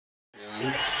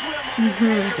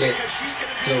Okay,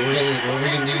 so what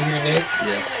we're gonna do here, Nick?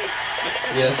 Yes.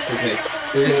 Yes. Okay.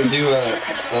 We're gonna do a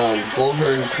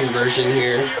bullhorn conversion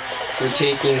here. We're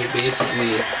taking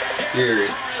basically your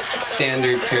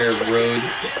standard pair of road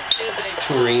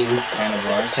touring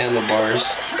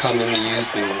handlebars commonly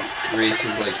used in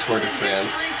races like Tour de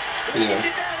France. You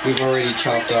know, we've already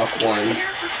chopped off one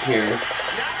here.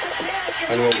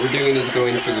 And what we're doing is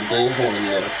going for the bullhorn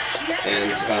look,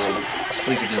 and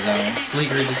sleeker design.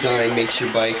 Sleeker design makes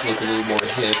your bike look a little more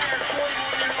hip.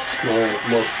 We're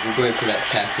going for that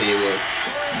cafe look.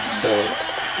 So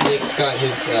Nick's got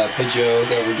his Peugeot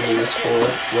that we're doing this for.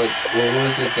 What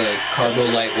was it? The Carbo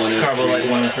Light 103. Carbo Light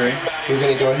 103. We're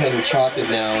gonna go ahead and chop it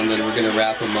now, and then we're gonna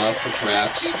wrap them up with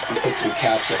wraps. We put some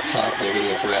caps up top. They're gonna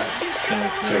look wrapped.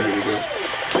 So here we go.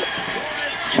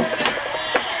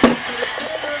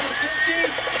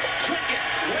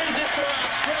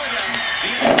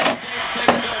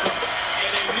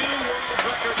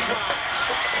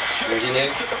 Ready,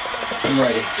 Nick? I'm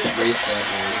ready. Race that,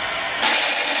 man.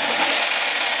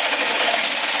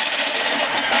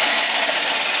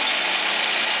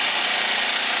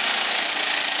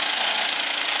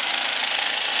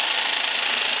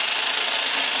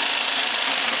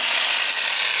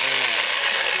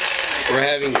 We're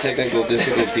having technical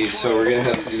difficulties, so we're gonna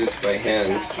have to do this by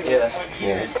hand. Yes.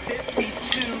 Yeah.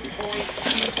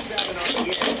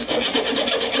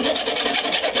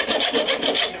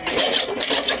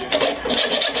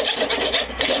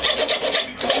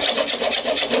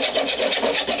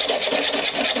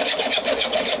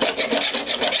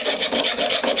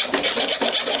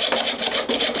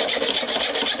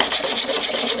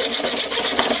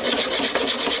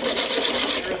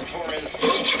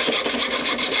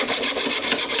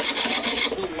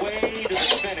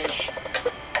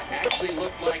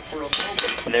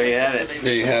 There you have it.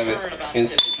 There you have it.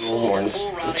 Instant bullhorns.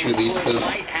 Let's release the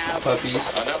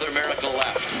puppies. Another miracle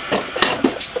left.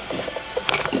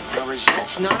 The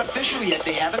results not official yet.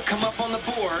 They haven't come up on the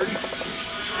board.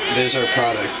 There's our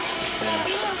product.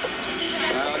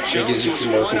 It gives you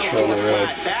more control on the road.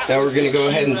 Now what we're going to go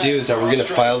ahead and do is that we're going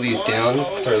to file these down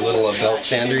with our little belt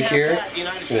sander here. We're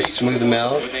going to smooth them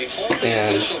out,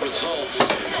 and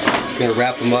we're going to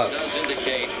wrap them up.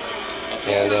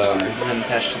 And then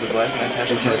attach to the bike, attach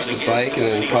the bike, and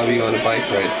then probably go on a bike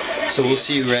ride. So we'll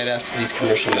see you right after these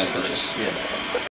commercial messages. Yes.